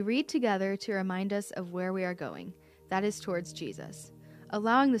We read together to remind us of where we are going, that is towards Jesus,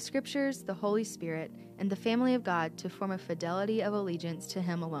 allowing the Scriptures, the Holy Spirit, and the family of God to form a fidelity of allegiance to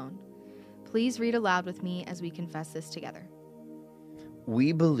Him alone. Please read aloud with me as we confess this together.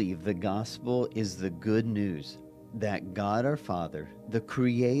 We believe the gospel is the good news that God our Father, the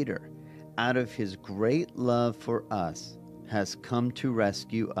Creator, out of His great love for us, has come to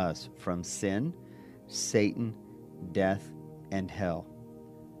rescue us from sin, Satan, death, and hell,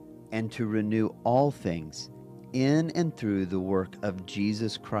 and to renew all things in and through the work of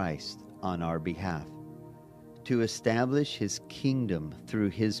Jesus Christ on our behalf, to establish His kingdom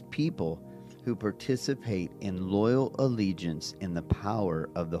through His people who participate in loyal allegiance in the power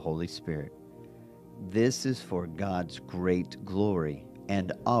of the Holy Spirit. This is for God's great glory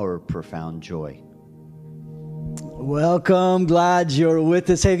and our profound joy. Welcome. Glad you're with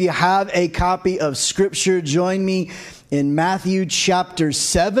us. Hey, if you have a copy of Scripture, join me in Matthew chapter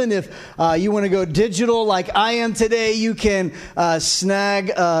 7. If you want to go digital like I am today, you can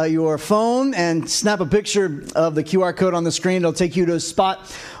snag your phone and snap a picture of the QR code on the screen. It'll take you to a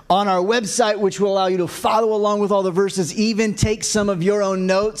spot on our website, which will allow you to follow along with all the verses, even take some of your own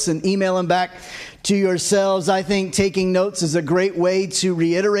notes and email them back to yourselves. I think taking notes is a great way to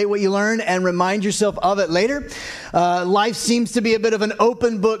reiterate what you learned and remind yourself of it later. Life seems to be a bit of an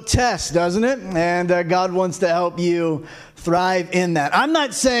open book test, doesn't it? And God wants to help you thrive in that. I'm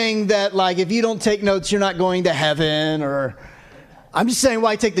not saying that, like, if you don't take notes, you're not going to heaven, or I'm just saying,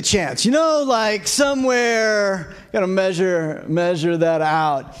 why take the chance? You know, like somewhere, got to measure that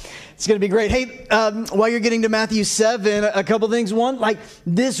out. It's going to be great. Hey, while you're getting to Matthew 7, a couple things. One, like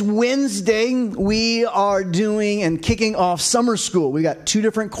this Wednesday, we are doing and kicking off summer school. We got 2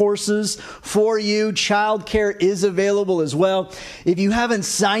 different courses for you. Childcare is available as well. If you haven't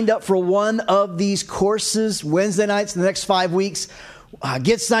signed up for one of these courses, Wednesday nights, the next 5 weeks,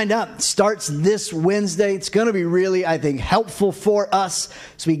 get signed up. Starts this Wednesday. It's going to be really, I think, helpful for us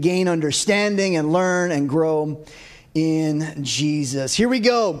as we gain understanding and learn and grow in Jesus. Here we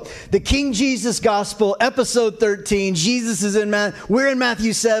go. The King Jesus Gospel, episode 13. Jesus is we're in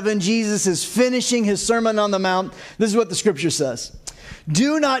Matthew 7. Jesus is finishing his Sermon on the Mount. This is what the Scripture says.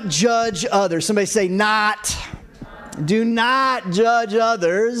 Do not judge others. Somebody say, not. Do not judge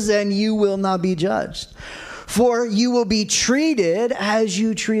others, and you will not be judged. For you will be treated as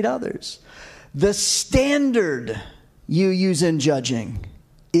you treat others. The standard you use in judging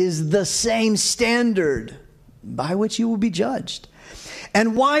is the same standard by which you will be judged.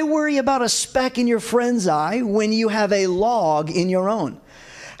 And why worry about a speck in your friend's eye when you have a log in your own?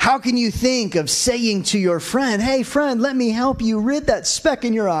 How can you think of saying to your friend, hey friend, let me help you rid that speck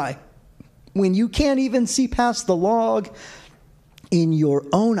in your eye, when you can't even see past the log in your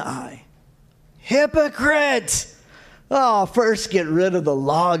own eye? Hypocrite! Oh, first get rid of the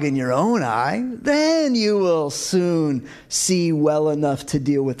log in your own eye, then you will soon see well enough to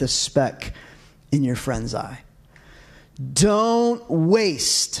deal with the speck in your friend's eye. Don't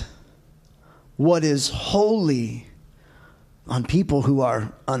waste what is holy on people who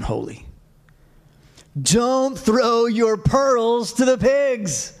are unholy. Don't throw your pearls to the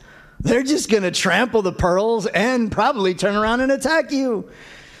pigs. They're just going to trample the pearls and probably turn around and attack you.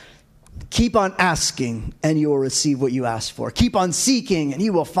 Keep on asking, and you will receive what you ask for. Keep on seeking, and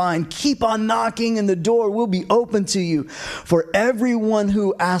you will find. Keep on knocking, and the door will be open to you. For everyone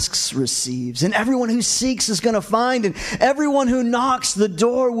who asks receives, and everyone who seeks is going to find, and everyone who knocks, the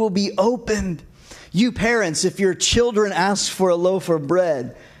door will be opened. You parents, if your children ask for a loaf of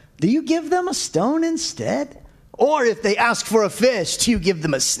bread, do you give them a stone instead? Or if they ask for a fish, do you give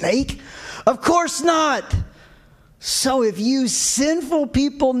them a snake? Of course not. So if you sinful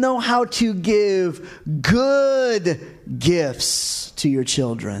people know how to give good gifts to your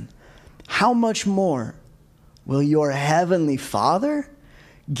children, how much more will your heavenly Father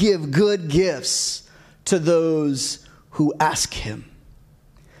give good gifts to those who ask him?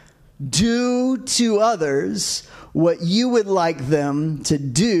 Do to others what you would like them to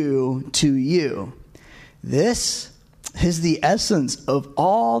do to you. This is the essence of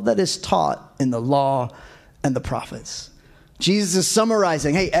all that is taught in the law and the prophets. Jesus is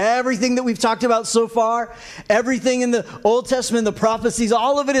summarizing, hey, everything that we've talked about so far, everything in the Old Testament, the prophecies,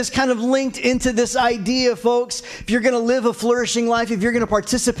 all of it is kind of linked into this idea, folks. If you're going to live a flourishing life, if you're going to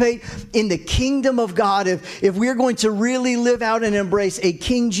participate in the kingdom of God, if we're going to really live out and embrace a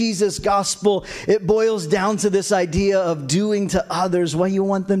King Jesus gospel, it boils down to this idea of doing to others what you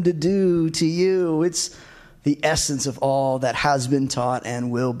want them to do to you. It's the essence of all that has been taught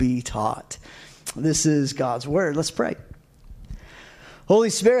and will be taught. This is God's word. Let's pray. Holy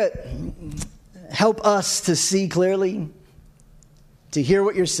Spirit, help us to see clearly. to hear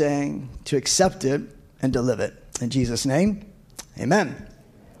what you're saying, to accept it, and to live it. In Jesus' name, amen.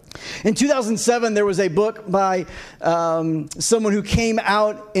 In 2007, there was a book by someone who came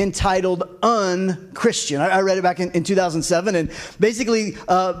out entitled Unchristian. I read it back in 2007, and basically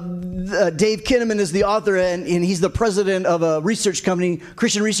Dave Kinnaman is the author, and he's the president of a research company,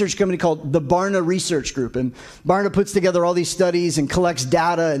 Christian research company called the Barna Research Group. And Barna puts together all these studies and collects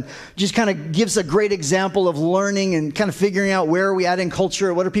data and just kind of gives a great example of learning and kind of figuring out where are we at in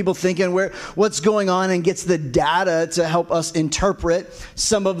culture, what are people thinking, what's going on, and gets the data to help us interpret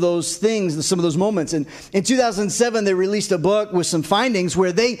some of those things, some of those moments. And in 2007, they released a book with some findings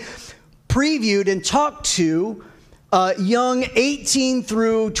where they previewed and talked to young 18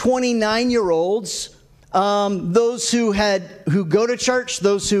 through 29-year-olds, those who go to church,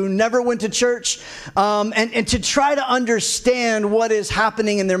 those who never went to church, and to try to understand what is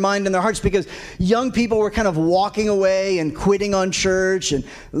happening in their mind and their hearts, because young people were kind of walking away and quitting on church and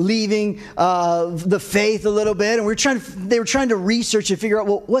leaving the faith a little bit, and they were trying to research and figure out,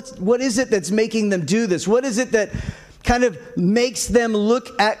 well, what is it that's making them do this? What is it that kind of makes them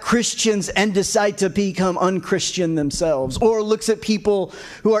look at Christians and decide to become unchristian themselves, or looks at people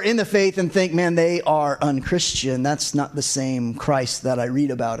who are in the faith and think, man, they are unchristian. That's not the same Christ that I read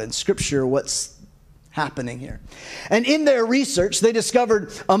about in Scripture. What's happening here? And in their research, they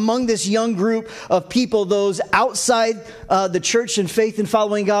discovered among this young group of people, those outside the church and faith and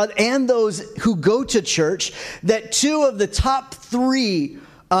following God, and those who go to church, that two of the top three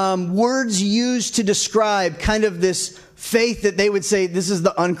words used to describe kind of this faith that they would say this is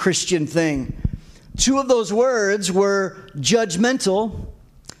the unchristian thing. Two of those words were judgmental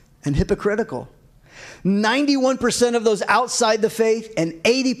and hypocritical. 91% of those outside the faith and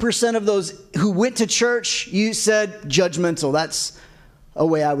 80% of those who went to church, you said judgmental. That's a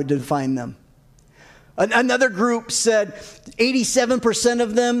way I would define them. Another group said 87%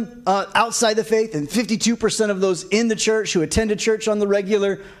 of them outside the faith and 52% of those in the church who attended church on the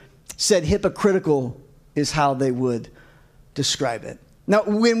regular said hypocritical is how they would describe it. Now,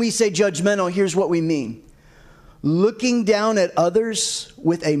 when we say judgmental, here's what we mean. Looking down at others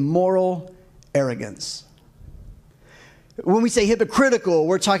with a moral arrogance. When we say hypocritical,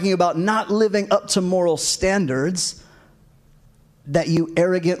 we're talking about not living up to moral standards that you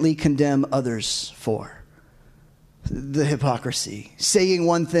arrogantly condemn others for. The hypocrisy. Saying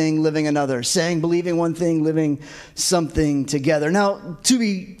one thing, living another. Believing one thing, living something together. Now, to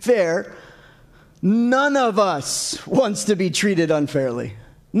be fair, none of us wants to be treated unfairly.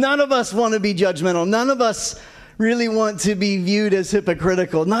 None of us want to be judgmental. None of us really want to be viewed as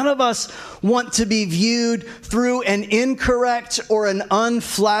hypocritical. None of us want to be viewed through an incorrect or an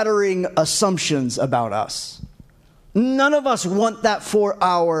unflattering assumptions about us. None of us want that for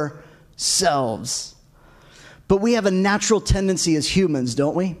ourselves. But we have a natural tendency as humans,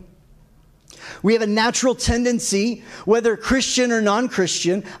 don't we? We have a natural tendency, whether Christian or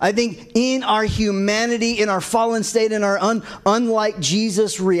non-Christian, I think in our humanity, in our fallen state, in our unlike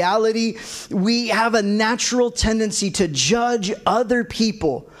Jesus reality, we have a natural tendency to judge other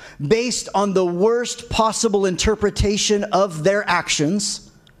people based on the worst possible interpretation of their actions.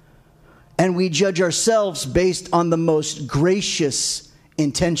 And we judge ourselves based on the most gracious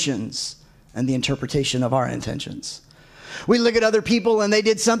intentions and the interpretation of our intentions. We look at other people and they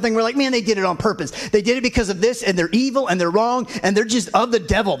did something. We're like, man, they did it on purpose. They did it because of this, and they're evil and they're wrong and they're just of the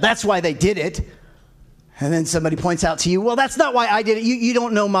devil. That's why they did it. And then somebody points out to you, well, that's not why I did it. You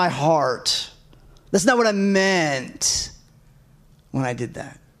don't know my heart. That's not what I meant when I did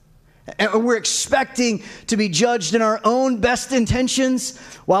that. And we're expecting to be judged in our own best intentions,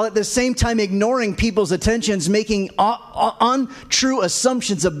 while at the same time ignoring people's intentions, making untrue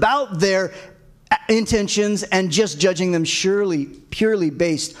assumptions about their intentions, and just judging them purely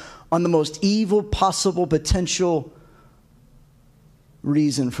based on the most evil possible potential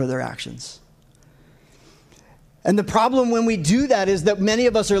reason for their actions. And the problem when we do that is that many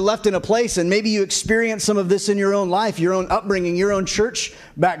of us are left in a place, and maybe you experience some of this in your own life, your own upbringing, your own church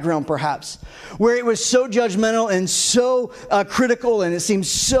background perhaps, where it was so judgmental and so critical, and it seems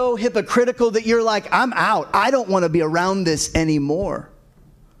so hypocritical that you're like, I'm out. I don't want to be around this anymore.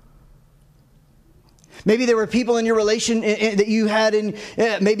 Maybe there were people in your relation that you had, in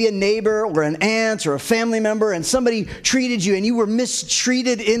maybe a neighbor or an aunt or a family member, and somebody treated you and you were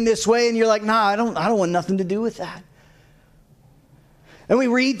mistreated in this way, and you're like, nah, I don't want nothing to do with that. And we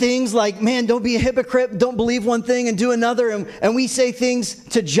read things like, man, don't be a hypocrite, don't believe one thing and do another, and we say things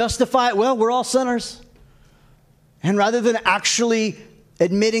to justify it. Well, we're all sinners. And rather than actually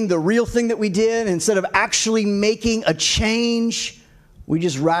admitting the real thing that we did, instead of actually making a change, we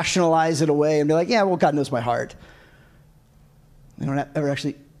just rationalize it away and be like, yeah, well, God knows my heart. They don't ever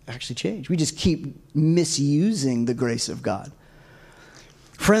actually change. We just keep misusing the grace of God.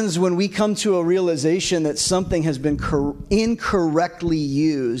 Friends, when we come to a realization that something has been incorrectly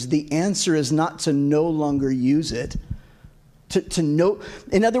used, the answer is not to no longer use it.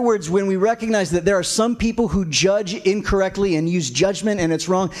 In other words, when we recognize that there are some people who judge incorrectly and use judgment and it's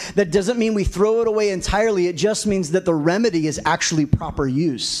wrong, that doesn't mean we throw it away entirely. It just means that the remedy is actually proper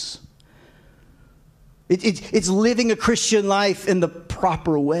use. It's living a Christian life in the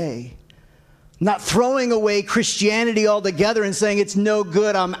proper way. Not throwing away Christianity altogether and saying it's no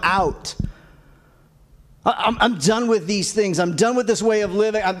good, I'm out. I'm done with these things. I'm done with this way of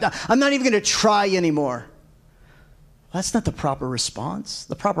living. I'm not even going to try anymore. That's not the proper response.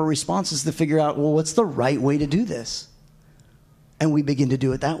 The proper response is to figure out, well, what's the right way to do this? And we begin to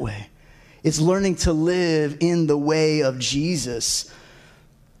do it that way. It's learning to live in the way of Jesus.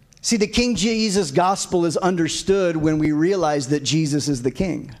 See, the King Jesus gospel is understood when we realize that Jesus is the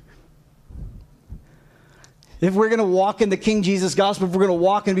King. If we're going to walk in the King Jesus gospel, if we're going to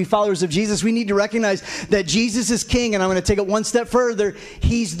walk and be followers of Jesus, we need to recognize that Jesus is King, and I'm going to take it one step further.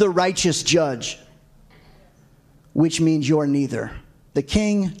 He's the righteous judge, which means you're neither the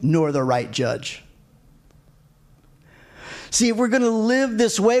king nor the right judge. See, if we're going to live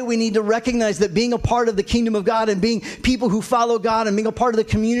this way, we need to recognize that being a part of the kingdom of God and being people who follow God and being a part of the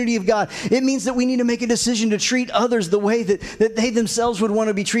community of God, it means that we need to make a decision to treat others the way that they themselves would want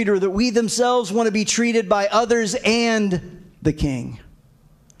to be treated, or that we themselves want to be treated by others and the King.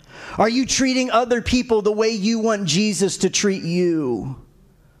 Are you treating other people the way you want Jesus to treat you?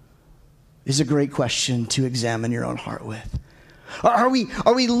 Is a great question to examine your own heart with. Are we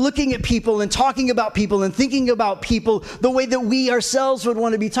looking at people and talking about people and thinking about people the way that we ourselves would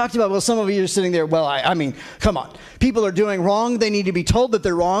want to be talked about? Well, some of you are sitting there, well, I mean, come on. People are doing wrong. They need to be told that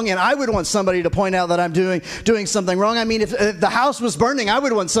they're wrong. And I would want somebody to point out that I'm doing something wrong. I mean, if the house was burning, I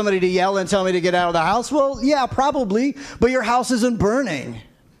would want somebody to yell and tell me to get out of the house. Well, yeah, probably. But your house isn't burning.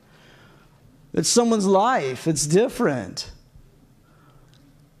 It's someone's life. It's different.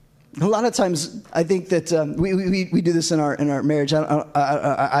 A lot of times, I think that we do this in our marriage. I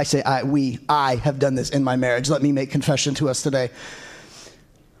have done this in my marriage. Let me make confession to us today.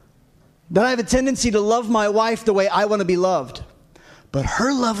 That I have a tendency to love my wife the way I want to be loved. But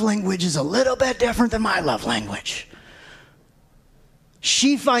her love language is a little bit different than my love language.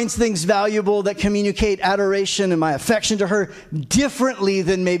 She finds things valuable that communicate adoration and my affection to her differently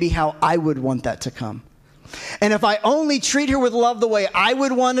than maybe how I would want that to come. And if I only treat her with love the way I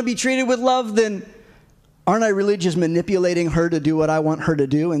would want to be treated with love, then aren't I really just manipulating her to do what I want her to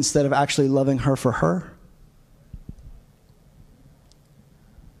do instead of actually loving her for her?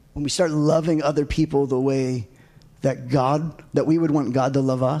 When we start loving other people the way that we would want God to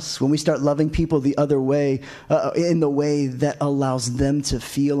love us, when we start loving people the other way, in the way that allows them to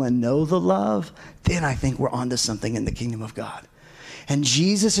feel and know the love, then I think we're onto something in the kingdom of God. And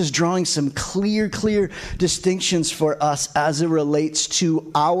Jesus is drawing some clear distinctions for us as it relates to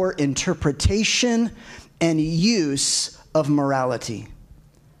our interpretation and use of morality,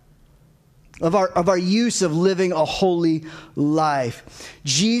 of our use of living a holy life.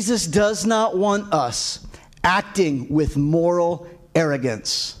 Jesus does not want us acting with moral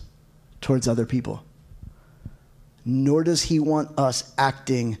arrogance towards other people, nor does he want us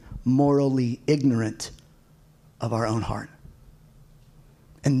acting morally ignorant of our own heart.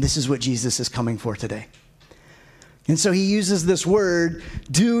 And this is what Jesus is coming for today. And so he uses this word,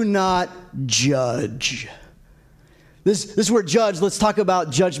 do not judge. This word judge, let's talk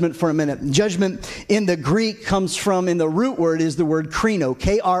about judgment for a minute. Judgment in the Greek comes from, in the root word is the word krino,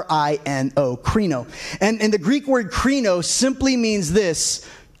 K-R-I-N-O, krino. And the Greek word krino simply means this,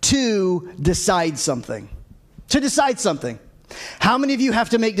 to decide something. To decide something. How many of you have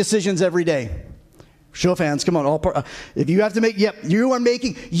to make decisions every day? Show of hands, come on. If you have to make, you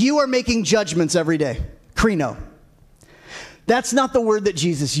are making judgments every day. Krino. That's not the word that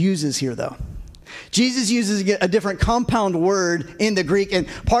Jesus uses here, though. Jesus uses a different compound word in the Greek, and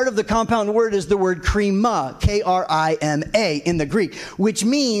part of the compound word is the word krima, K-R-I-M-A in the Greek, which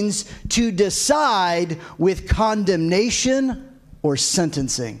means to decide with condemnation or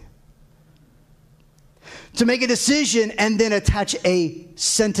sentencing. To make a decision and then attach a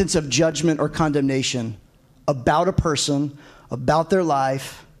sentence of judgment or condemnation about a person, about their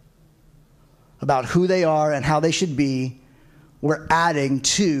life, about who they are and how they should be, we're adding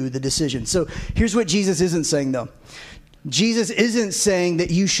to the decision. So here's what Jesus isn't saying, though. Jesus isn't saying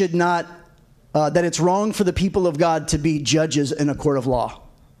that you should not, that it's wrong for the people of God to be judges in a court of law.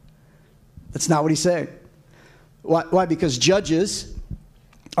 That's not what he's saying. Why? Because judges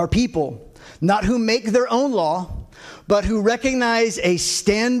are people, not who make their own law, but who recognize a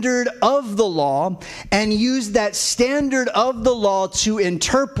standard of the law and use that standard of the law to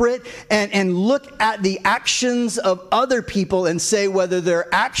interpret and look at the actions of other people and say whether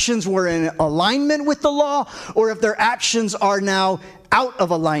their actions were in alignment with the law or if their actions are now out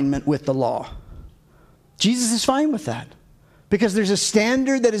of alignment with the law. Jesus is fine with that, because there's a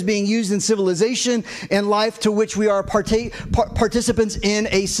standard that is being used in civilization and life to which we are participants in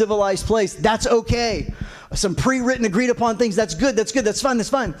a civilized place. That's okay. Some pre-written, agreed upon things, that's good, that's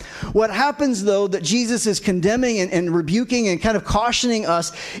fine. What happens, though, that Jesus is condemning and rebuking and kind of cautioning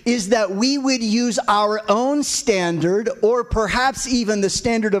us is that we would use our own standard, or perhaps even the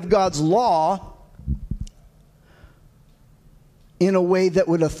standard of God's law, in a way that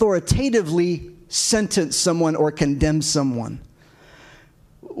would authoritatively sentence someone or condemn someone.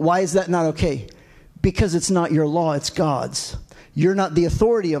 Why is that not okay? Because it's not your law, it's God's. You're not the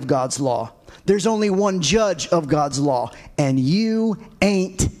authority of God's law. There's only one judge of God's law, and you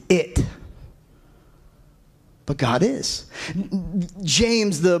ain't it. But God is.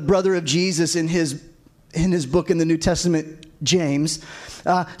 James, the brother of Jesus, in his book in the New Testament, James,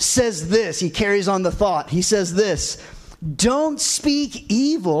 says this. He carries on the thought. He says this: don't speak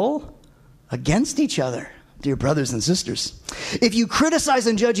evil against each other, dear brothers and sisters. If you criticize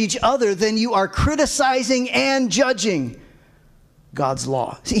and judge each other, then you are criticizing and judging God's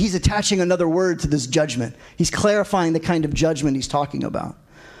law. See, he's attaching another word to this judgment. He's clarifying the kind of judgment he's talking about.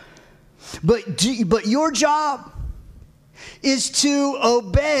 But your job is to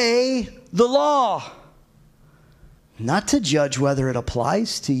obey the law, not to judge whether it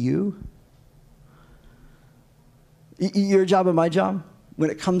applies to you. Your job and my job, when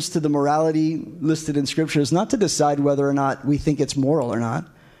it comes to the morality listed in Scripture, is not to decide whether or not we think it's moral or not,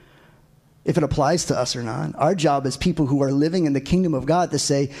 if it applies to us or not. Our job as people who are living in the kingdom of God to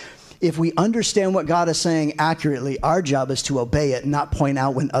say, if we understand what God is saying accurately, our job is to obey it, not point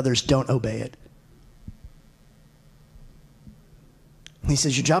out when others don't obey it. He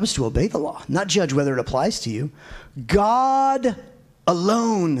says your job is to obey the law, not judge whether it applies to you. God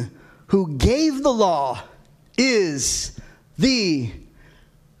alone, who gave the law, is the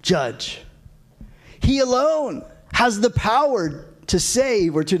judge. He alone has the power to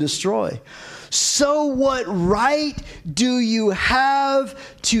save or to destroy. So what right do you have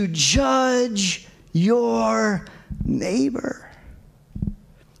to judge your neighbor?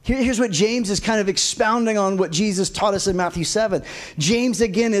 Here's what James is kind of expounding on what Jesus taught us in Matthew 7. James,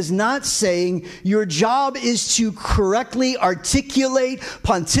 again, is not saying your job is to correctly articulate,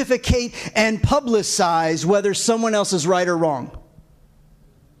 pontificate, and publicize whether someone else is right or wrong.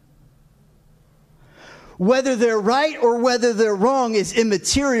 Whether they're right or whether they're wrong is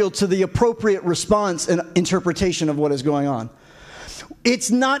immaterial to the appropriate response and interpretation of what is going on. It's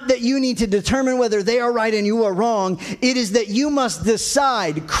not that you need to determine whether they are right and you are wrong. It is that you must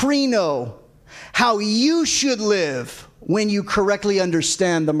decide, krino, how you should live when you correctly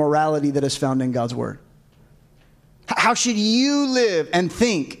understand the morality that is found in God's word. How should you live and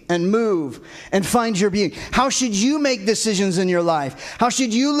think and move and find your being? How should you make decisions in your life? How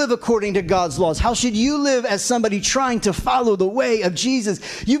should you live according to God's laws? How should you live as somebody trying to follow the way of Jesus?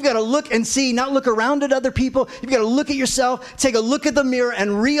 You've got to look and see, not look around at other people. You've got to look at yourself, take a look at the mirror,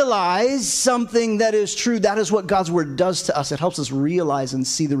 and realize something that is true. That is what God's word does to us. It helps us realize and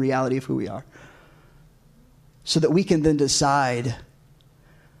see the reality of who we are, so that we can then decide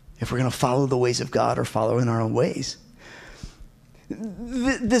if we're going to follow the ways of God or follow in our own ways.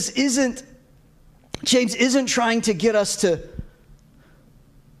 James isn't trying to get us to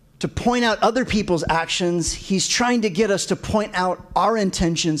point out other people's actions. He's trying to get us to point out our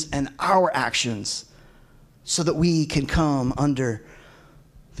intentions and our actions so that we can come under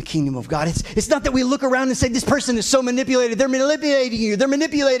the kingdom of God. It's not that we look around and say, this person is so manipulated. They're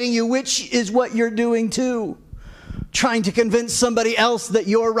manipulating you, which is what you're doing too. Trying to convince somebody else that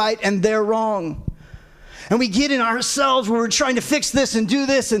you're right and they're wrong. And we get in ourselves where we're trying to fix this and do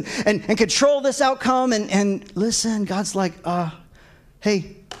this and control this outcome. And listen, God's like,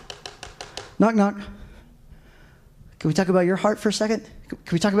 hey, knock, knock. Can we talk about your heart for a second? Can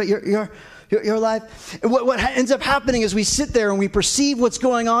we talk about your life? And what ends up happening is we sit there and we perceive what's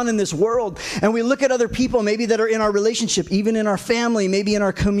going on in this world. And we look at other people maybe that are in our relationship, even in our family, maybe in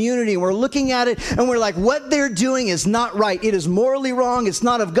our community. And we're looking at it and we're like, what they're doing is not right. It is morally wrong. It's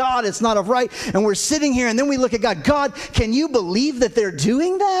not of God. It's not of right. And we're sitting here and then we look at God. God, can you believe that they're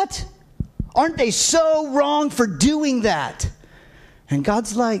doing that? Aren't they so wrong for doing that? And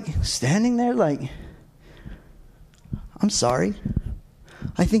God's like standing there like, I'm sorry.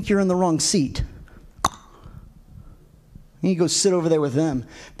 I think you're in the wrong seat. And you go sit over there with them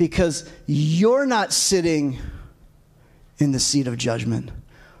because you're not sitting in the seat of judgment.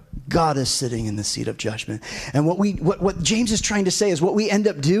 God is sitting in the seat of judgment. And what James is trying to say is what we end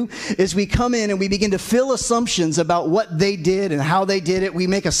up do is we come in and we begin to fill assumptions about what they did and how they did it. We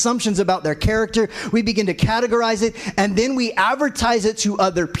make assumptions about their character. We begin to categorize it, and then we advertise it to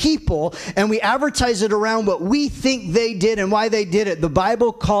other people, and we advertise it around what we think they did and why they did it. The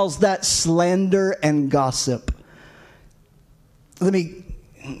Bible calls that slander and gossip.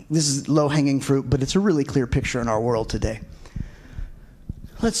 This is low-hanging fruit, but it's a really clear picture in our world today.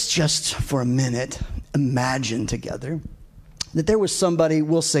 Let's just for a minute imagine together that there was somebody,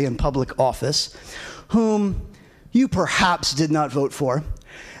 we'll say in public office, whom you perhaps did not vote for,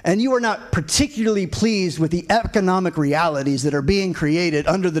 and you are not particularly pleased with the economic realities that are being created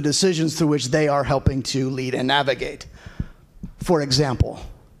under the decisions through which they are helping to lead and navigate. For example,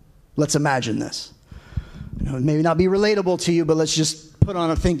 let's imagine this. It may not be relatable to you, but let's just put on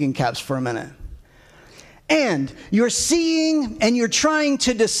our thinking caps for a minute. And you're seeing and you're trying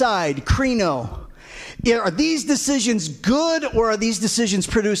to decide, Crino, are these decisions good or are these decisions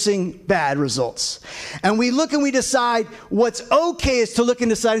producing bad results? And we look and we decide what's okay is to look and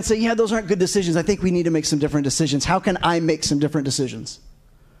decide and say, yeah, those aren't good decisions. I think we need to make some different decisions. How can I make some different decisions?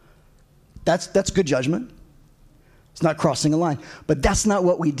 That's good judgment. It's not crossing a line. But that's not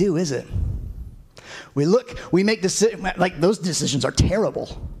what we do, is it? We make decisions, like those decisions are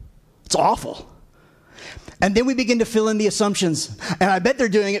terrible. It's awful. And then we begin to fill in the assumptions. And I bet they're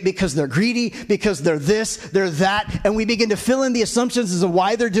doing it because they're greedy, because they're this, they're that. And we begin to fill in the assumptions as to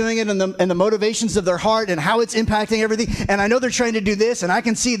why they're doing it and the motivations of their heart and how it's impacting everything. And I know they're trying to do this, and I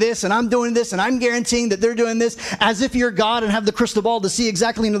can see this, and I'm doing this, and I'm guaranteeing that they're doing this, as if you're God and have the crystal ball to see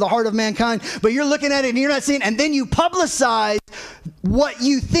exactly into the heart of mankind. But you're looking at it and you're not seeing. And then you publicize what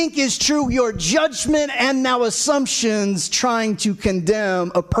you think is true, your judgment and now assumptions, trying to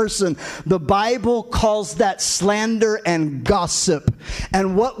condemn a person. The Bible calls that slander and gossip.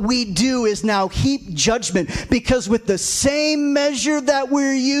 And what we do is now heap judgment, because with the same measure that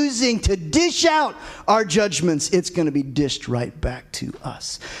we're using to dish out our judgments, it's going to be dished right back to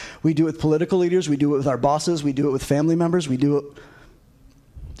us. We do it with political leaders. We do it with our bosses. We do it with family members. We do it.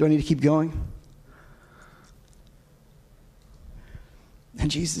 Do I need to keep going? And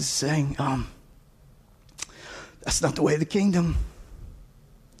Jesus is saying, that's not the way of the kingdom.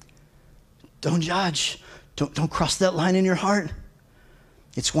 Don't judge. Don't cross that line in your heart.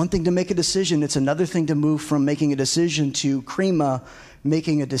 It's one thing to make a decision. It's another thing to move from making a decision to krima,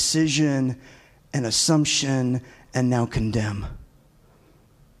 making a decision, an assumption, and now condemn.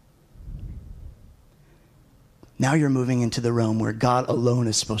 Now you're moving into the realm where God alone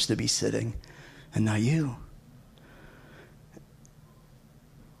is supposed to be sitting, and not you.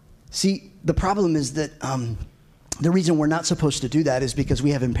 See, the problem is that the reason we're not supposed to do that is because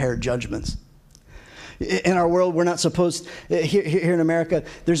we have impaired judgments. In our world, we're not supposed, here in America,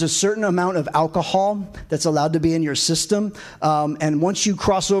 there's a certain amount of alcohol that's allowed to be in your system. And once you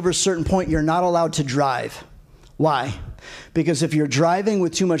cross over a certain point, you're not allowed to drive. Why? Because if you're driving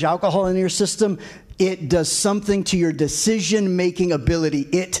with too much alcohol in your system, it does something to your decision-making ability.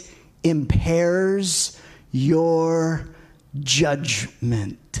 It impairs your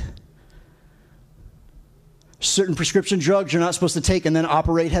judgment. Certain prescription drugs you're not supposed to take and then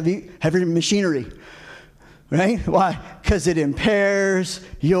operate heavy machinery. Right? Why? Because it impairs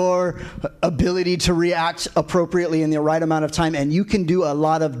your ability to react appropriately in the right amount of time, and you can do a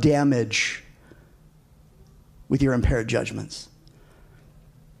lot of damage with your impaired judgments.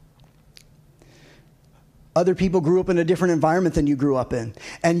 Other people grew up in a different environment than you grew up in,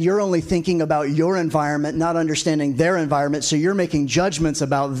 and you're only thinking about your environment, not understanding their environment, so you're making judgments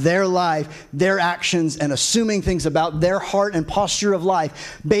about their life, their actions, and assuming things about their heart and posture of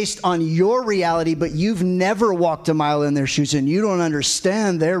life based on your reality, but you've never walked a mile in their shoes, and you don't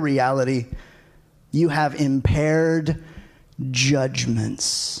understand their reality. You have impaired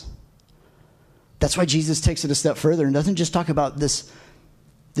judgments. That's why Jesus takes it a step further and doesn't just talk about this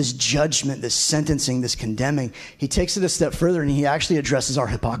judgment, this sentencing, this condemning. He takes it a step further and he actually addresses our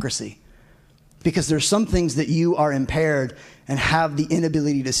hypocrisy. Because there's some things that you are impaired and have the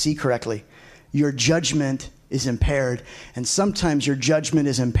inability to see correctly. Your judgment is impaired, and sometimes your judgment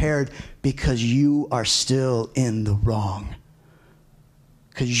is impaired because you are still in the wrong.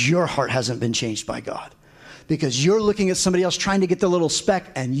 Because your heart hasn't been changed by God. Because you're looking at somebody else trying to get the little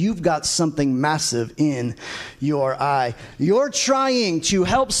speck, and you've got something massive in your eye. You're trying to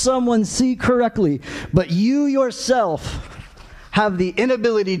help someone see correctly, but you yourself have the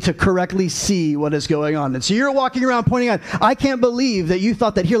inability to correctly see what is going on. And so you're walking around pointing out, I can't believe that you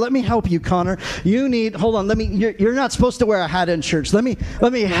thought that. Here, let me help you, Connor. You're not supposed to wear a hat in church. Let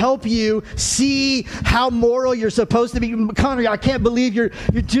me help you see how moral you're supposed to be. Connor, I can't believe you're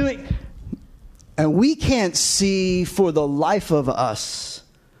doing. And we can't see for the life of us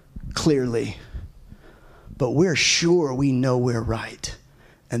clearly, but we're sure we know we're right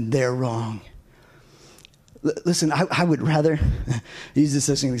and they're wrong. Listen, I would rather use this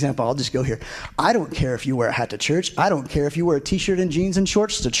as an example. I'll just go here. I don't care if you wear a hat to church. I don't care if you wear a t-shirt and jeans and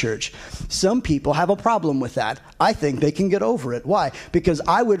shorts to church. Some people have a problem with that. I think they can get over it. Why? Because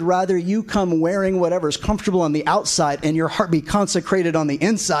I would rather you come wearing whatever's comfortable on the outside and your heart be consecrated on the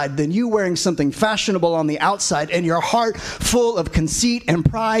inside than you wearing something fashionable on the outside and your heart full of conceit and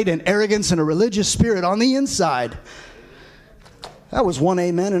pride and arrogance and a religious spirit on the inside. That was one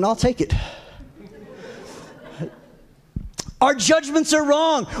amen, and I'll take it. Our judgments are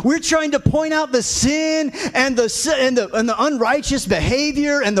wrong. We're trying to point out the sin and the unrighteous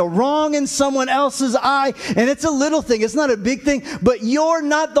behavior and the wrong in someone else's eye. And it's a little thing. It's not a big thing. But you're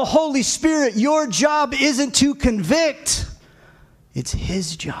not the Holy Spirit. Your job isn't to convict. It's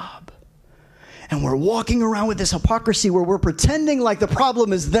His job. And we're walking around with this hypocrisy where we're pretending like the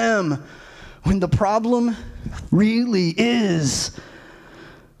problem is them, when the problem really is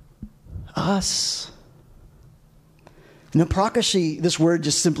us. And hypocrisy, this word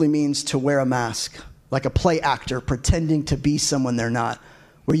just simply means to wear a mask, like a play actor pretending to be someone they're not,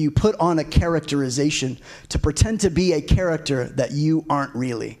 where you put on a characterization to pretend to be a character that you aren't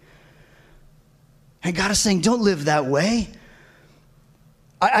really. And God is saying, don't live that way.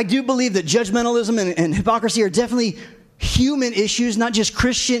 I do believe that judgmentalism and hypocrisy are definitely human issues, not just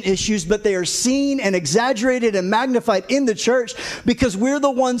Christian issues, but they are seen and exaggerated and magnified in the church because we're the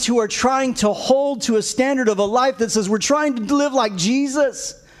ones who are trying to hold to a standard of a life that says we're trying to live like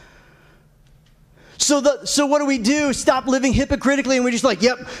Jesus. So what do? Stop living hypocritically and we're just like,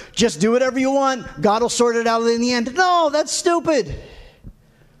 yep, just do whatever you want. God will sort it out in the end. No, that's stupid.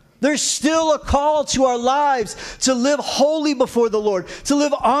 There's still a call to our lives to live holy before the Lord, to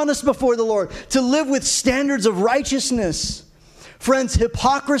live honest before the Lord, to live with standards of righteousness. Friends,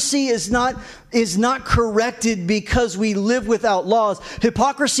 hypocrisy is not corrected because we live without laws.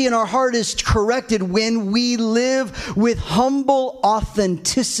 Hypocrisy in our heart is corrected when we live with humble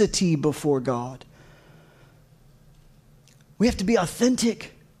authenticity before God. We have to be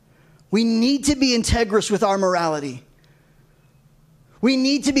authentic. We need to be integrous with our morality. We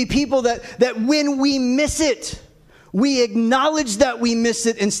need to be people that when we miss it, we acknowledge that we miss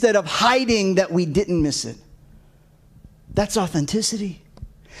it instead of hiding that we didn't miss it. That's authenticity.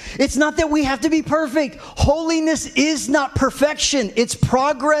 It's not that we have to be perfect. Holiness is not perfection. It's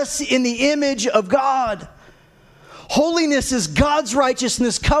progress in the image of God. Holiness is God's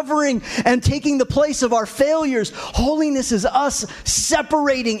righteousness covering and taking the place of our failures. Holiness is us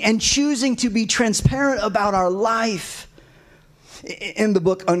separating and choosing to be transparent about our life. In the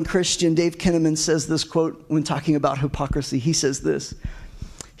book Unchristian, Dave Kinnaman says this quote when talking about hypocrisy. He says this.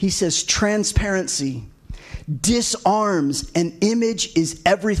 He says, transparency disarms an image is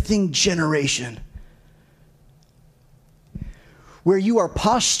everything generation. Where you are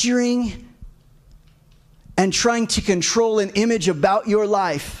posturing and trying to control an image about your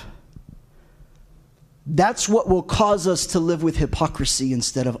life, that's what will cause us to live with hypocrisy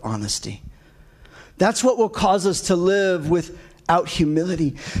instead of honesty. That's what will cause us to live without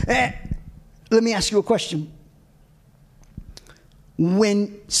humility. Let me ask you a question.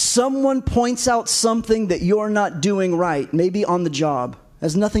 When someone points out something that you're not doing right, maybe on the job,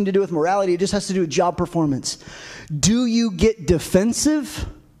 has nothing to do with morality, it just has to do with job performance. Do you get defensive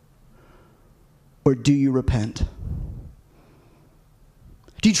or do you repent?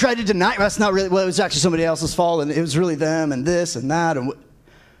 Do you try to deny, that's not really, well, it was actually somebody else's fault and it was really them and this and that,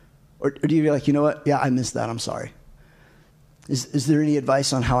 or do you be like, you know what? Yeah, I missed that. I'm sorry. Is there any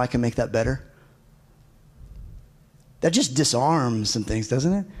advice on how I can make that better? That just disarms some things,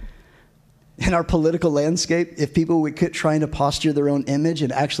 doesn't it? In our political landscape, if people would quit trying to posture their own image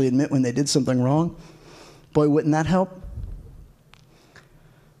and actually admit when they did something wrong, boy, wouldn't that help?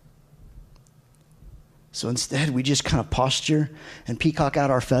 So instead, we just kind of posture and peacock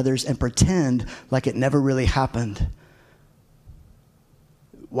out our feathers and pretend like it never really happened.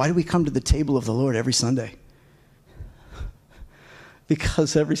 Why do we come to the table of the Lord every Sunday?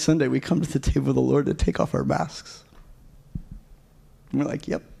 Because every Sunday we come to the table of the Lord to take off our masks. And we're like,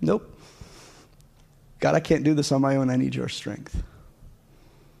 yep, nope. God, I can't do this on my own. I need your strength.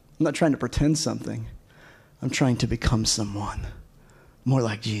 I'm not trying to pretend something. I'm trying to become someone more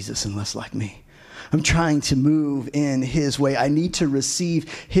like Jesus and less like me. I'm trying to move in his way. I need to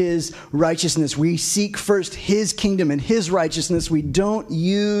receive his righteousness. We seek first his kingdom and his righteousness. We don't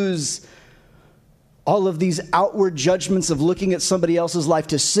use all of these outward judgments of looking at somebody else's life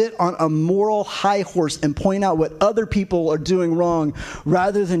to sit on a moral high horse and point out what other people are doing wrong,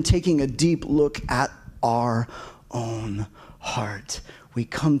 rather than taking a deep look at our own heart. We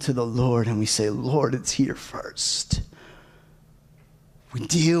come to the Lord and we say, Lord, it's here first. We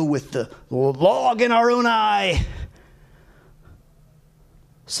deal with the log in our own eye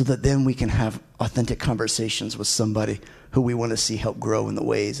so that then we can have authentic conversations with somebody who we want to see help grow in the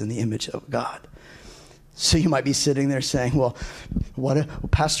ways and the image of God. So you might be sitting there saying, well,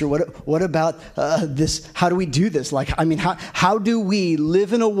 Pastor, what about this? How do we do this? How do we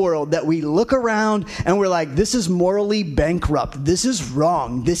live in a world that we look around and we're like, this is morally bankrupt. This is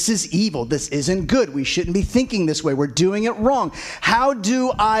wrong. This is evil. This isn't good. We shouldn't be thinking this way. We're doing it wrong. How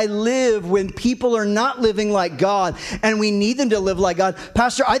do I live when people are not living like God and we need them to live like God?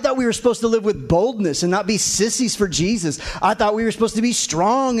 Pastor, I thought we were supposed to live with boldness and not be sissies for Jesus. I thought we were supposed to be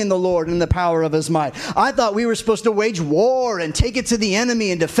strong in the Lord and the power of his might. I thought we were supposed to wage war and take it to the enemy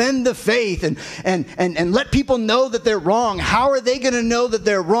and defend the faith and let people know that they're wrong. How are they going to know that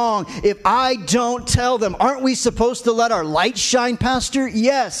they're wrong if I don't tell them? Aren't we supposed to let our light shine, Pastor?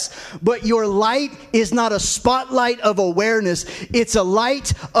 Yes, but your light is not a spotlight of awareness. It's a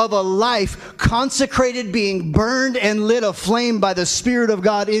light of a life consecrated, being burned and lit aflame by the Spirit of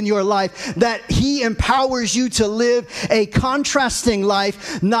God in your life, that he empowers you to live a contrasting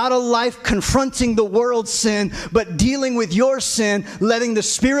life, not a life confronting the world's sin, but dealing with your sin, letting the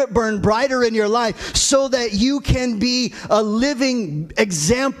Spirit burn brighter in your life so that you can be a living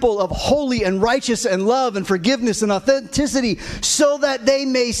example of holy and righteous and love and forgiveness and authenticity, so that they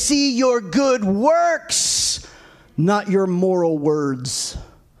may see your good works, not your moral words.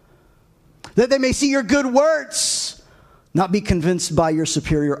 That they may see your good works, not be convinced by your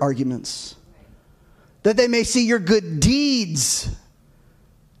superior arguments. That they may see your good deeds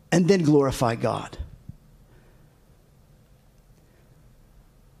and then glorify God.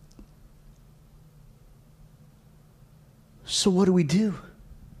 So what do?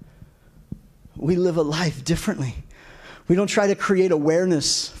 We live a life differently. We don't try to create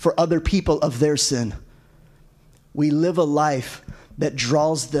awareness for other people of their sin. We live a life that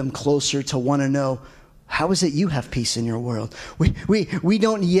draws them closer to want to know, how is it you have peace in your world? We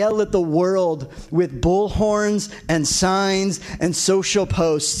don't yell at the world with bullhorns and signs and social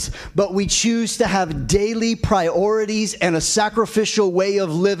posts, but we choose to have daily priorities and a sacrificial way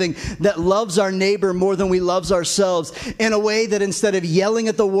of living that loves our neighbor more than we love ourselves, in a way that instead of yelling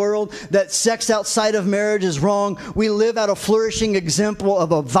at the world that sex outside of marriage is wrong, we live out a flourishing example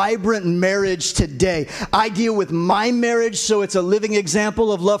of a vibrant marriage today. I deal with my marriage so it's a living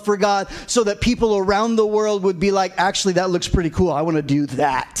example of love for God, so that people around the world would be like, actually, that looks pretty cool. I want to do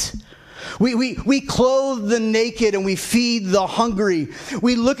that. We clothe the naked and we feed the hungry.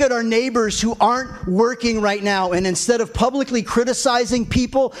 We look at our neighbors who aren't working right now, and instead of publicly criticizing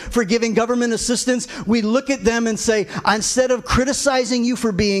people for giving government assistance, we look at them and say, instead of criticizing you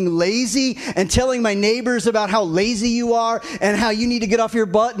for being lazy and telling my neighbors about how lazy you are and how you need to get off your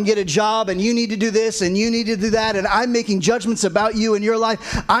butt and get a job and you need to do this and you need to do that, and I'm making judgments about you and your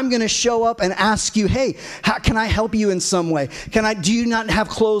life, I'm going to show up and ask you, hey, how can I help you in some way? Do you not have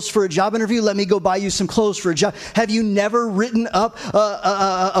clothes for a job interview? Let me go buy you some clothes for a job. Have you never written up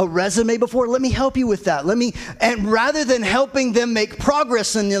a resume before? Let me help you with that. And rather than helping them make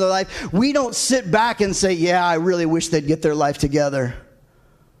progress in their life, we don't sit back and say, yeah, I really wish they'd get their life together.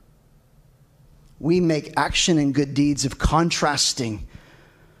 We make action and good deeds of contrasting,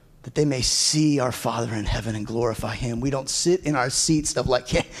 that they may see our Father in heaven and glorify him. We don't sit in our seats of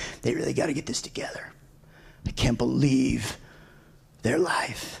like, yeah, they really got to get this together. I can't believe their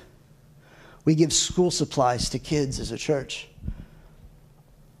life. We give school supplies to kids as a church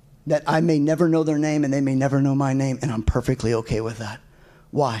that I may never know their name and they may never know my name, and I'm perfectly okay with that.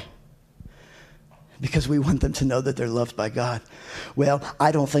 Why? Because we want them to know that they're loved by God. Well,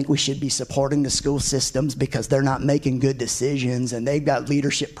 I don't think we should be supporting the school systems because they're not making good decisions and they've got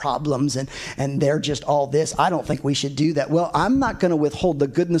leadership problems and they're just all this. I don't think we should do that. Well, I'm not going to withhold the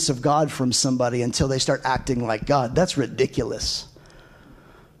goodness of God from somebody until they start acting like God. That's ridiculous.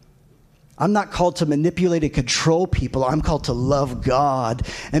 I'm not called to manipulate and control people. I'm called to love God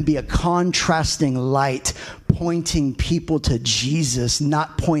and be a contrasting light, pointing people to Jesus,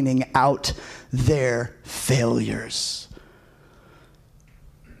 not pointing out their failures.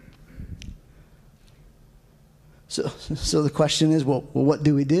 So the question is, well, what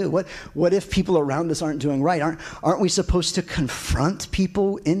do we do? What if people around us aren't doing right? Aren't we supposed to confront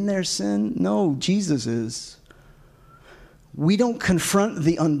people in their sin? No, Jesus is. We don't confront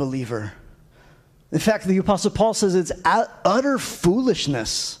the unbeliever. In fact, the Apostle Paul says it's utter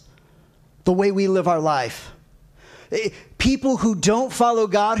foolishness the way we live our life. People who don't follow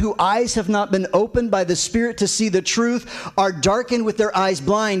God, whose eyes have not been opened by the Spirit to see the truth, are darkened with their eyes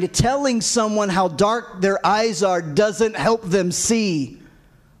blind. Telling someone how dark their eyes are doesn't help them see.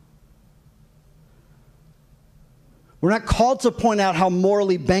 We're not called to point out how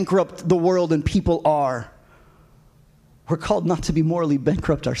morally bankrupt the world and people are. We're called not to be morally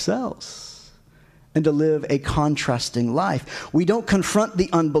bankrupt ourselves and to live a contrasting life. We don't confront the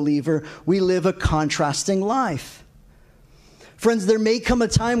unbeliever. We live a contrasting life. Friends, there may come a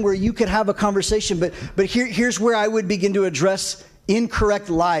time where you could have a conversation, but here's where I would begin to address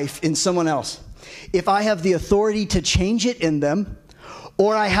incorrect life in someone else. If I have the authority to change it in them,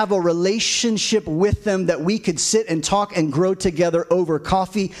 or I have a relationship with them that we could sit and talk and grow together over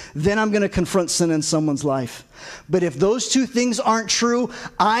coffee, then I'm going to confront sin in someone's life. But if those two things aren't true,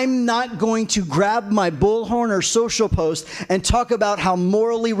 I'm not going to grab my bullhorn or social post and talk about how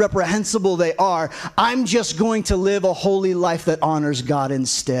morally reprehensible they are. I'm just going to live a holy life that honors God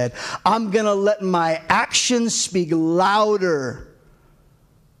instead. I'm going to let my actions speak louder,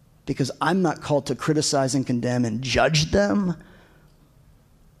 because I'm not called to criticize and condemn and judge them.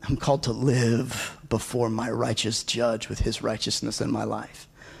 I'm called to live before my righteous judge with his righteousness in my life.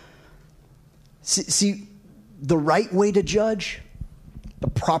 See, the right way to judge, the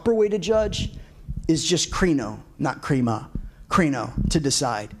proper way to judge, is just krino, not krima. Krino, to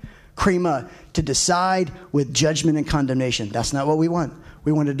decide. Krima, to decide with judgment and condemnation. That's not what we want.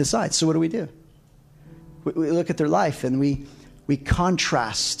 We want to decide. So what do? We look at their life and we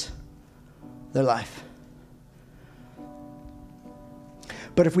contrast their life.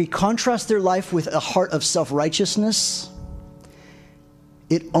 But if we contrast their life with a heart of self-righteousness,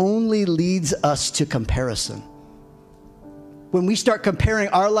 it only leads us to comparison. When we start comparing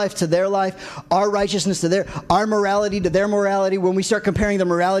our life to their life, our righteousness to our morality to their morality, when we start comparing the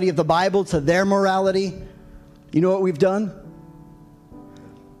morality of the Bible to their morality, you know what we've done?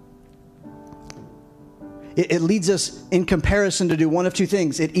 It leads us in comparison to do one of two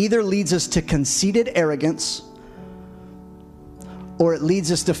things. It either leads us to conceited arrogance, or it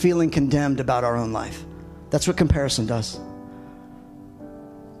leads us to feeling condemned about our own life. That's what comparison does.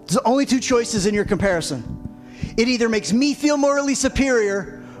 There's only two choices in your comparison. It either makes me feel morally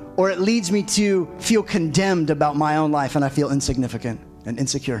superior, or it leads me to feel condemned about my own life and I feel insignificant and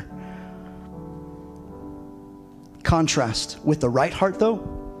insecure. Contrast with the right heart, though,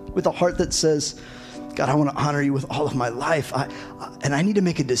 with a heart that says, God, I want to honor you with all of my life. And I need to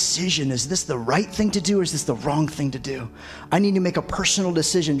make a decision. Is this the right thing to do, or is this the wrong thing to do? I need to make a personal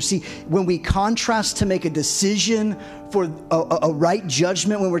decision. See, when we contrast to make a decision for a right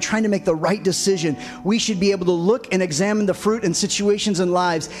judgment, when we're trying to make the right decision, we should be able to look and examine the fruit in situations and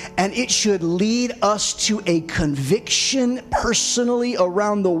lives, and it should lead us to a conviction personally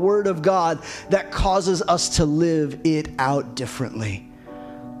around the Word of God that causes us to live it out differently.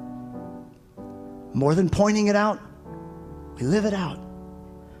 More than pointing it out, we live it out.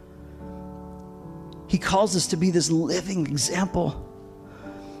 He calls us to be this living example.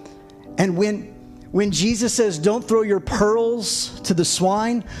 And when Jesus says, don't throw your pearls to the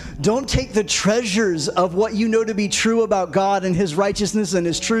swine, don't take the treasures of what you know to be true about God and his righteousness and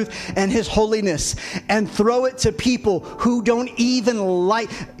his truth and his holiness and throw it to people who don't even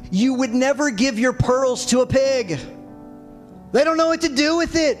like. You would never give your pearls to a pig. They don't know what to do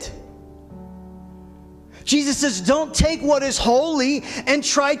with it. Jesus says, don't take what is holy and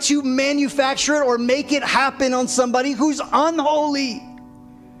try to manufacture it or make it happen on somebody who's unholy.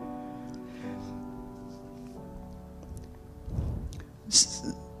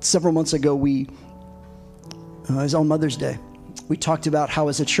 Several months ago, it was on Mother's Day, we talked about how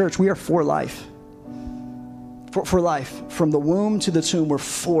as a church, we are for life. For life. From the womb to the tomb, we're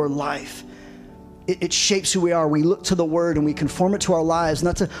for life. It shapes who we are. We look to the Word and we conform it to our lives,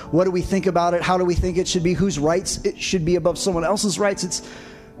 not to what do we think about it, how do we think it should be, whose rights it should be above someone else's rights.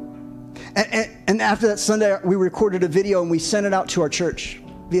 And after that Sunday, we recorded a video and we sent it out to our church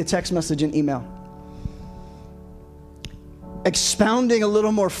via text message and email, expounding a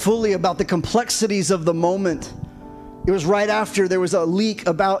little more fully about the complexities of the moment. It was right after there was a leak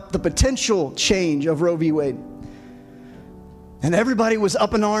about the potential change of Roe v. Wade. And everybody was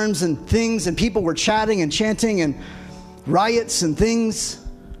up in arms and things, and people were chatting and chanting and riots and things.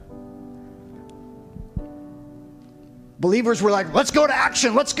 Believers were like, let's go to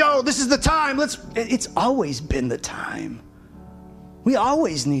action. Let's go. This is the time. It's always been the time. We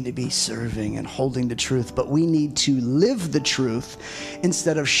always need to be serving and holding the truth, but we need to live the truth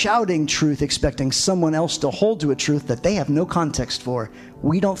instead of shouting truth, expecting someone else to hold to a truth that they have no context for.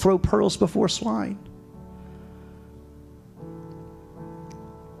 We don't throw pearls before swine.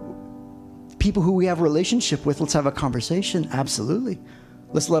 People who we have a relationship with, let's have a conversation. Absolutely.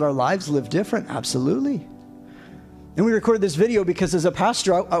 Let's let our lives live different. Absolutely. And we recorded this video because as a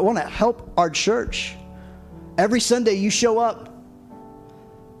pastor, I want to help our church. Every Sunday you show up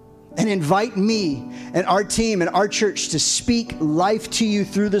and invite me and our team and our church to speak life to you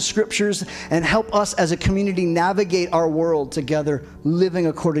through the scriptures and help us as a community navigate our world together, living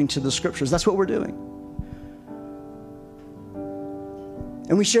according to the scriptures. That's what we're doing.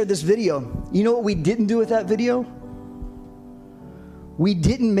 And we shared this video. You know what we didn't do with that video? We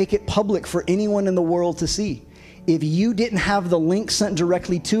didn't make it public for anyone in the world to see. If you didn't have the link sent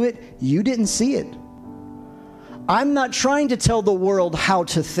directly to it, you didn't see it. I'm not trying to tell the world how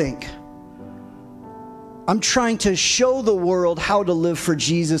to think. I'm trying to show the world how to live for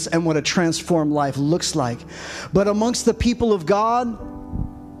Jesus and what a transformed life looks like. But amongst the people of God,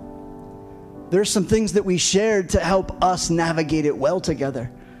 there's some things that we shared to help us navigate it well together.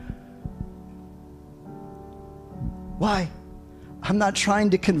 Why? I'm not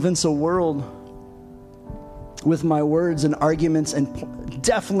trying to convince a world with my words and arguments, and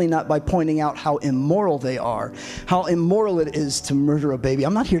definitely not by pointing out how immoral they are, how immoral it is to murder a baby.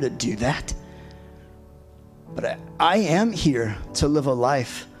 I'm not here to do that. But I am here to live a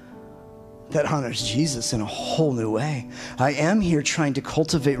life that honors Jesus in a whole new way. I am here trying to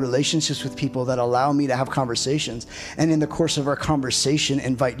cultivate relationships with people that allow me to have conversations. And in the course of our conversation,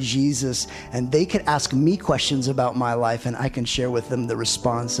 invite Jesus, and they can ask me questions about my life, and I can share with them the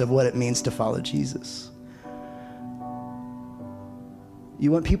response of what it means to follow Jesus.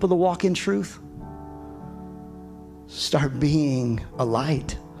 You want people to walk in truth? Start being a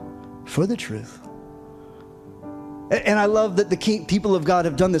light for the truth. And I love that the people of God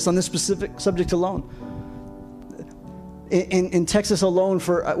have done this on this specific subject alone. In Texas alone,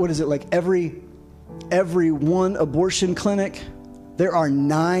 for every one abortion clinic, there are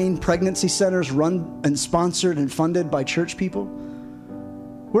 9 pregnancy centers run and sponsored and funded by church people.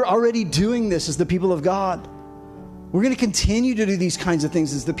 We're already doing this as the people of God. We're going to continue to do these kinds of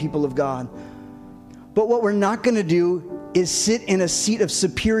things as the people of God. But what we're not going to do is sit in a seat of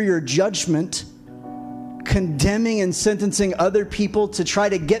superior judgment, condemning and sentencing other people to try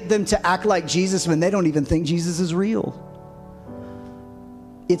to get them to act like Jesus when they don't even think Jesus is real.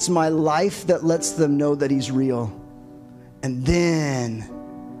 It's my life that lets them know that he's real. And then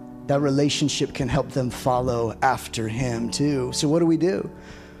that relationship can help them follow after him too. So what do?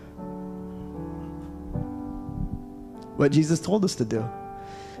 What Jesus told us to do.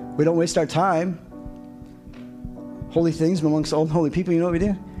 We don't waste our time. Holy things amongst all holy people. You know what we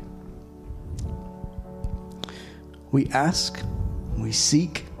do? We ask, we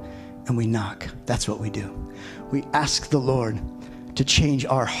seek, and we knock. That's what we do. We ask the Lord to change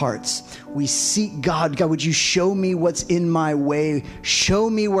our hearts. We seek God. God, would you show me what's in my way? Show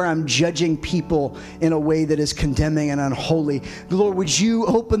me where I'm judging people in a way that is condemning and unholy. Lord, would you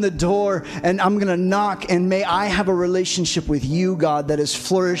open the door, and I'm going to knock, and may I have a relationship with you, God, that is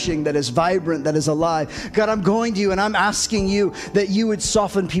flourishing, that is vibrant, that is alive. God, I'm going to you, and I'm asking you that you would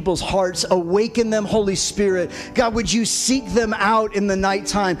soften people's hearts, awaken them, Holy Spirit. God, would you seek them out in the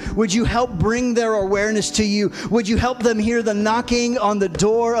nighttime? Would you help bring their awareness to you? Would you help them hear the knocking on the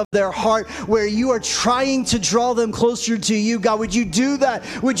door of their heart where you are trying to draw them closer to you? God, would you do that?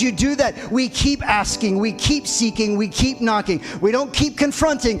 Would you do that? We keep asking, we keep seeking, we keep knocking. We don't keep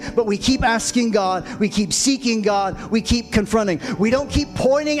confronting, but we keep asking God. We keep seeking God. We keep confronting. We don't keep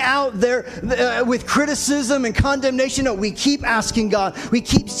pointing out there with criticism and condemnation. No, we keep asking God. We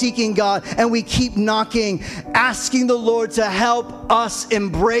keep seeking God, and we keep knocking, asking the Lord to help us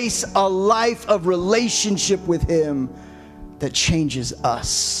embrace a life of relationship with him that changes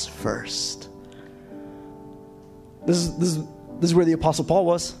us first. This is where the Apostle Paul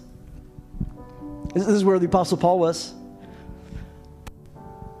was. This is where the Apostle Paul was.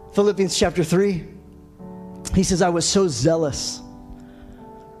 Philippians chapter 3. He says, I was so zealous,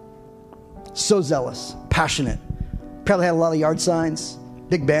 passionate. Probably had a lot of yard signs,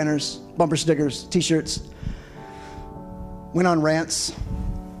 big banners, bumper stickers, t-shirts. Went on rants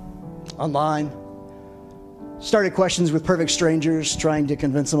online. Started questions with perfect strangers, trying to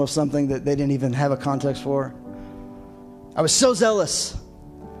convince them of something that they didn't even have a context for. I was so zealous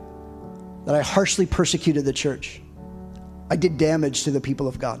that I harshly persecuted the church. I did damage to the people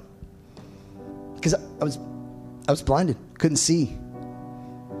of God because I was was blinded, couldn't see.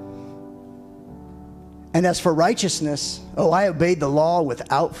 And as for righteousness, I obeyed the law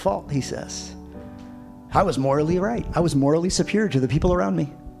without fault, he says. I was morally right. I was morally superior to the people around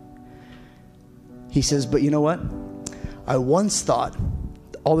me. He says, but you know what? I once thought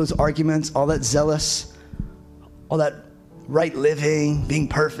all those arguments, all that zealous, all that right living, being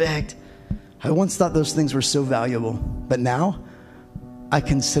perfect, I once thought those things were so valuable. But now I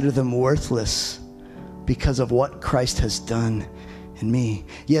consider them worthless because of what Christ has done in me.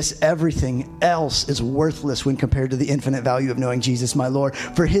 Yes, everything else is worthless when compared to the infinite value of knowing Jesus, my Lord.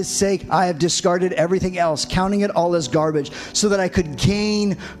 For his sake, I have discarded everything else, counting it all as garbage, so that I could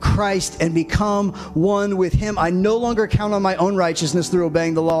gain Christ and become one with him. I no longer count on my own righteousness through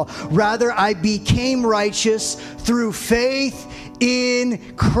obeying the law. Rather, I became righteous through faith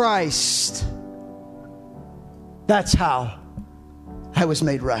in Christ. That's how I was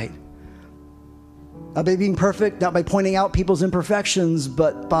made right. Not by being perfect, not by pointing out people's imperfections,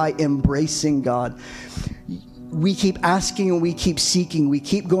 but by embracing God. We keep asking and we keep seeking. We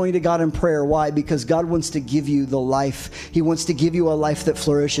keep going to God in prayer. Why? Because God wants to give you the life. He wants to give you a life that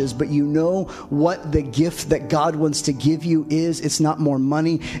flourishes. But you know what the gift that God wants to give you is? It's not more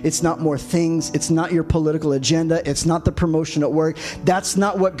money. It's not more things. It's not your political agenda. It's not the promotion at work. That's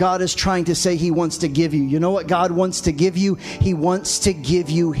not what God is trying to say he wants to give you. You know what God wants to give you? He wants to give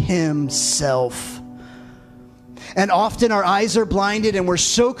you himself. And often our eyes are blinded and we're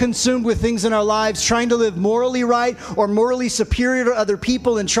so consumed with things in our lives, trying to live morally right or morally superior to other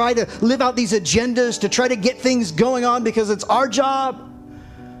people and try to live out these agendas to try to get things going on because it's our job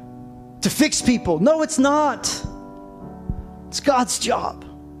to fix people. No, it's not. It's God's job.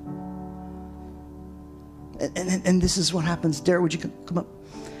 And this is what happens. Dara, would you come up?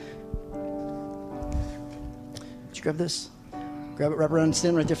 Would you grab this? Grab it, wrap it around and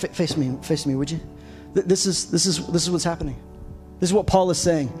stand right there. Face me, would you? This is what's happening. This is what Paul is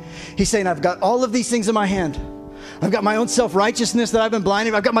saying. He's saying, I've got all of these things in my hand. I've got my own self-righteousness that I've been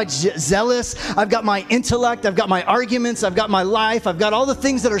blinded. I've got my zealous. I've got my intellect. I've got my arguments. I've got my life. I've got all the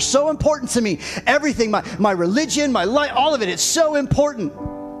things that are so important to me. Everything, my religion, my life, all of it. It's so important.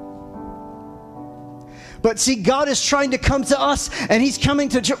 But see, God is trying to come to us, and he's coming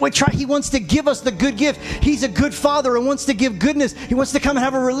to he wants to give us the good gift. He's a good father and wants to give goodness. He wants to come and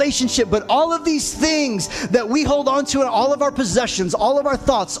have a relationship. But all of these things that we hold on to, and all of our possessions, all of our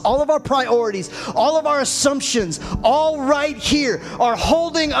thoughts, all of our priorities, all of our assumptions, all right here are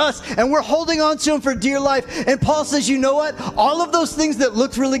holding us, and we're holding on to them for dear life. And Paul says, you know what? All of those things that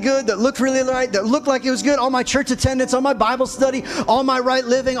looked really good, that looked really right, that looked like it was good, all my church attendance, all my Bible study, all my right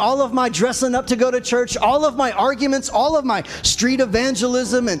living, all of my dressing up to go to church, all of my arguments, all of my street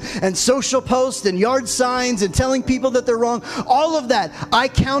evangelism and social posts and yard signs and telling people that they're wrong, all of that I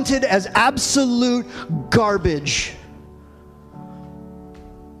counted as absolute garbage.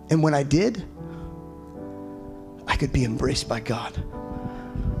 And when I did, I could be embraced by God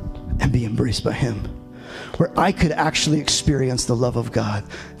and be embraced by him, where I could actually experience the love of God.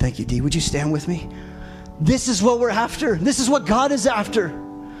 Thank you, Dee. Would you stand with me? This is what we're after. This is what God is after.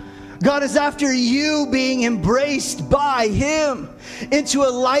 God is after you being embraced by him into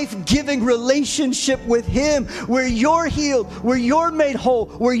a life-giving relationship with him, where you're healed, where you're made whole,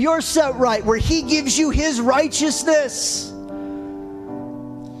 where you're set right, where he gives you his righteousness.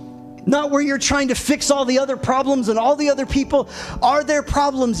 Not where you're trying to fix all the other problems and all the other people. Are there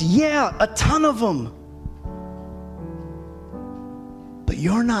problems? Yeah, a ton of them. But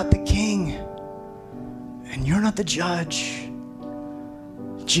you're not the king, and you're not the judge.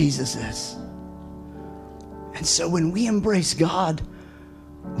 Jesus is. And so when we embrace God,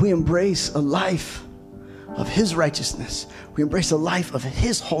 we embrace a life of his righteousness. We embrace a life of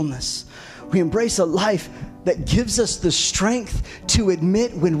his wholeness. We embrace a life that gives us the strength to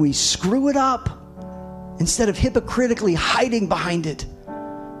admit when we screw it up, instead of hypocritically hiding behind it,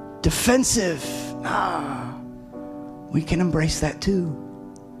 defensive. We can embrace that too.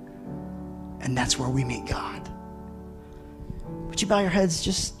 And that's where we meet God. Would you bow your heads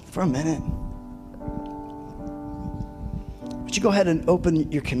just for a minute? Would you go ahead and open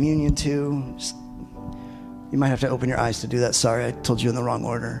your communion too? You might have to open your eyes to do that. Sorry, I told you in the wrong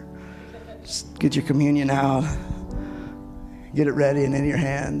order. Just get your communion out. Get it ready and in your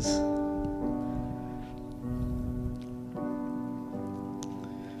hands.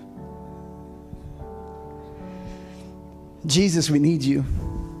 Jesus, we need you.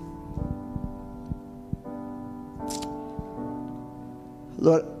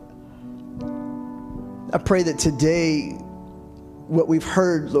 Lord, I pray that today what we've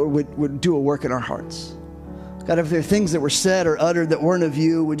heard, Lord, would do a work in our hearts. God, if there are things that were said or uttered that weren't of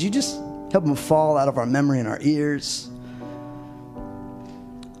you, would you just Help them fall out of our memory and our ears.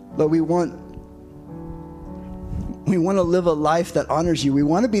 Lord, we want to live a life that honors you. We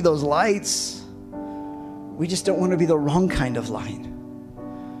want to be those lights. We just don't want to be the wrong kind of light.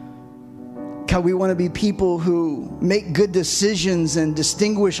 God, we want to be people who make good decisions and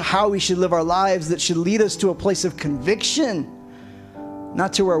distinguish how we should live our lives that should lead us to a place of conviction,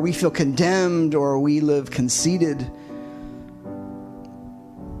 not to where we feel condemned or we live conceited.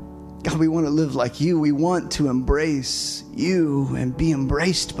 God, we want to live like you. We want to embrace you and be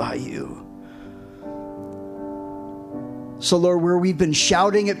embraced by you. So, Lord, where we've been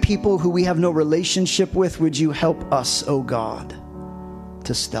shouting at people who we have no relationship with, would you help us, oh God,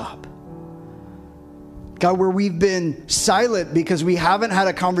 to stop? God, where we've been silent because we haven't had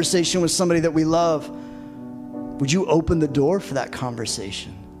a conversation with somebody that we love, would you open the door for that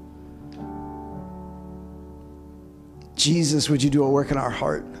conversation? Jesus, would you do a work in our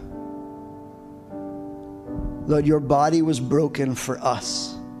heart? Lord, your body was broken for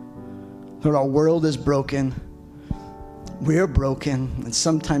us. Lord, our world is broken. We're broken. And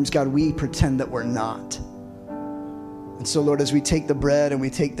sometimes, God, we pretend that we're not. And so, Lord, as we take the bread and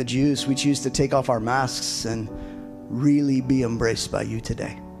we take the juice, we choose to take off our masks and really be embraced by you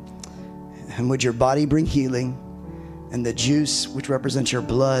today. And would your body bring healing, and the juice, which represents your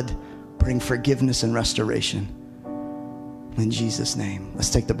blood, bring forgiveness and restoration. In Jesus' name, let's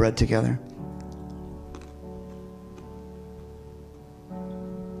take the bread together.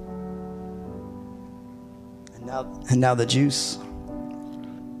 And now the juice.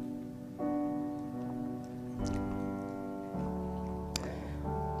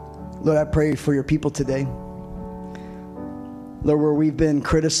 Lord, I pray for your people today. Lord, where we've been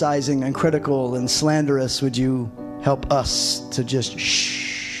criticizing and critical and slanderous, would you help us to just shh?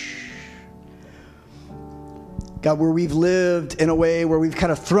 God, where we've lived in a way where we've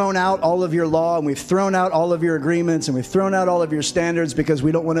kind of thrown out all of your law and we've thrown out all of your agreements and we've thrown out all of your standards because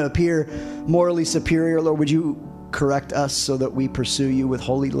we don't want to appear morally superior, Lord, would you correct us so that we pursue you with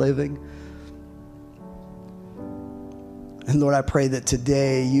holy living? And Lord, I pray that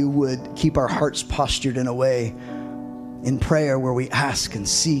today you would keep our hearts postured in a way in prayer where we ask and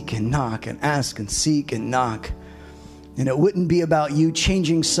seek and knock and ask and seek and knock. And it wouldn't be about you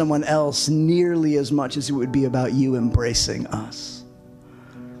changing someone else nearly as much as it would be about you embracing us.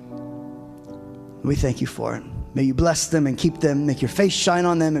 We thank you for it. May you bless them and keep them. Make your face shine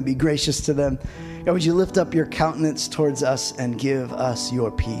on them and be gracious to them. God, would you lift up your countenance towards us and give us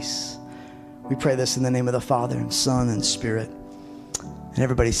your peace? We pray this in the name of the Father and Son and Spirit. And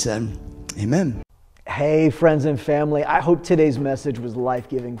everybody said, amen. Hey, friends and family, I hope today's message was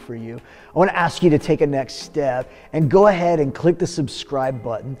life-giving for you. I want to ask you to take a next step and go ahead and click the subscribe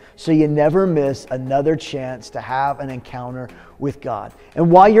button so you never miss another chance to have an encounter with God. And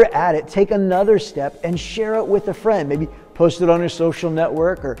while you're at it, take another step and share it with a friend. Maybe post it on your social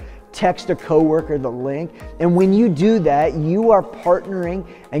network or text a coworker the link. And when you do that, you are partnering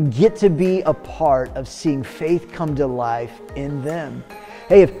and get to be a part of seeing faith come to life in them.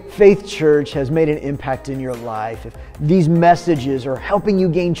 Hey, if Faith Church has made an impact in your life, if these messages are helping you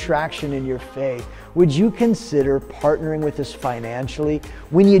gain traction in your faith, would you consider partnering with us financially?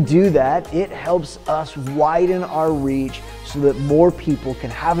 When you do that, it helps us widen our reach so that more people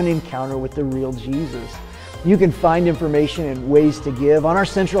can have an encounter with the real Jesus. You can find information and ways to give on our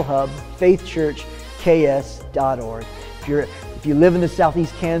central hub, faithchurchks.org. If you live in the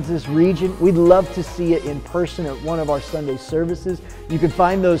Southeast Kansas region, we'd love to see you in person at one of our Sunday services. You can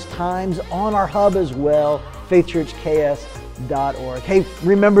find those times on our hub as well, faithchurchks.org. Hey,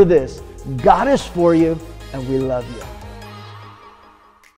 remember this, God is for you and we love you.